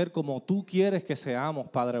 Ayúdanos a ser como tú quieres que seamos,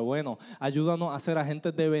 Padre bueno. Ayúdanos a ser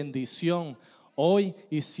agentes de bendición hoy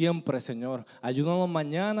y siempre, Señor. Ayúdanos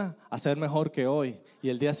mañana a ser mejor que hoy y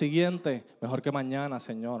el día siguiente mejor que mañana,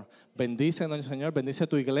 Señor. Bendícenos, Señor. Bendice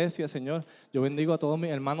tu iglesia, Señor. Yo bendigo a todos mis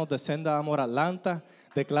hermanos de Senda de Amor Atlanta.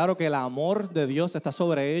 Declaro que el amor de Dios está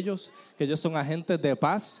sobre ellos, que ellos son agentes de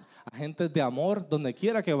paz, agentes de amor, donde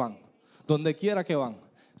quiera que van. Donde quiera que van.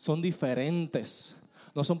 Son diferentes.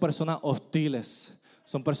 No son personas hostiles.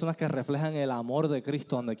 Son personas que reflejan el amor de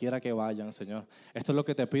Cristo donde quiera que vayan, Señor. Esto es lo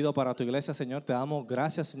que te pido para tu iglesia, Señor. Te damos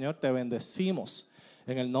gracias, Señor. Te bendecimos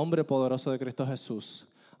en el nombre poderoso de Cristo Jesús.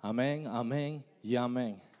 Amén, amén y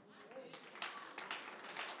amén.